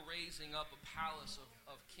you're raising up a palace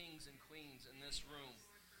of kings and queens in this room.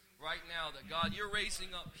 Right now, that God, you're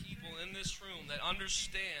raising up people in this room that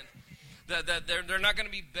understand that they're not going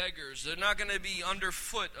to be beggars. They're not going to be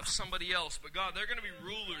underfoot of somebody else. But God, they're going to be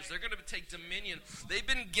rulers. They're going to take dominion. They've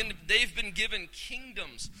been given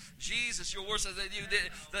kingdoms. Jesus, your word says that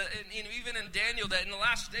even in Daniel, that in the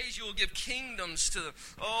last days you will give kingdoms to them.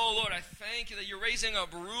 Oh, Lord, I thank you that you're raising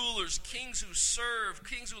up rulers, kings who serve,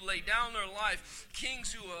 kings who lay down their life,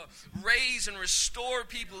 kings who raise and restore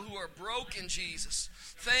people who are broken, Jesus.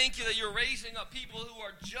 Thank you that you're raising up people who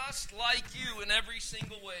are just like you in every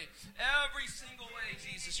single way. Every single way,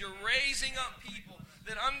 Jesus. You're raising up people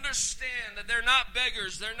that understand that they're not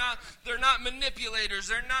beggars, they're not manipulators,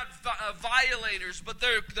 they're not violators, but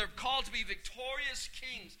they're called to be victorious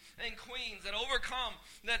kings and queens that overcome,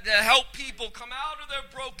 that help people come out of their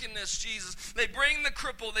brokenness, Jesus. They bring the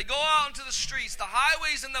crippled, they go out into the streets, the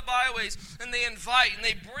highways and the byways, and they invite, and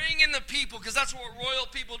they bring in the people, because that's what royal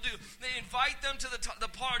people do. They invite them to the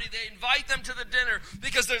party, they invite them to the dinner,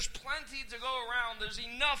 because there's plenty to go around. There's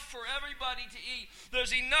enough for everybody to eat.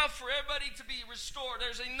 There's enough for everybody to be restored.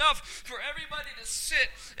 There's enough for everybody to sit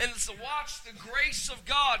and to watch the grace of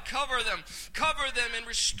God cover them and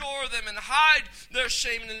restore them and hide their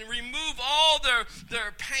shame and remove all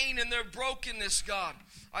their pain and their brokenness, God.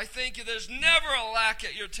 I thank you there's never a lack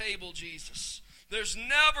at your table, Jesus. There's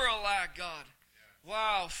never a lack, God.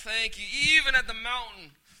 Wow, thank you. Even at the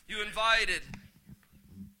mountain, you invited.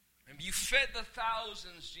 And you fed the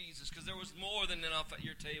thousands, Jesus, because there was more than enough at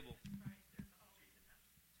your table.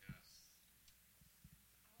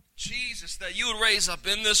 Jesus, that you would raise up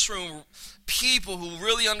in this room people who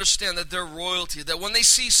really understand that they're royalty, that when they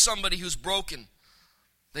see somebody who's broken,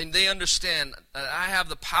 They understand that I have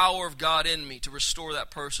the power of God in me to restore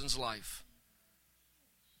that person's life.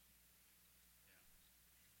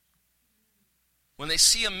 When they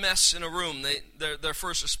see a mess in a room, their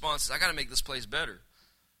first response is, I got to make this place better.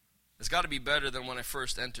 It's got to be better than when I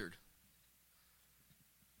first entered.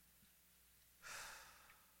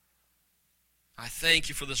 I thank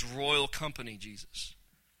you for this royal company, Jesus.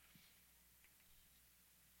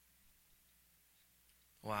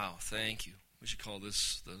 Wow, thank you. We should call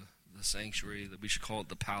this the sanctuary, that we should call it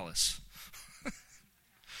the palace.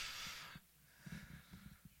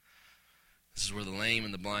 This is where the lame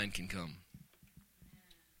and the blind can come.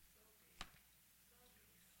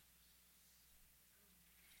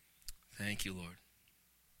 Thank you, Lord.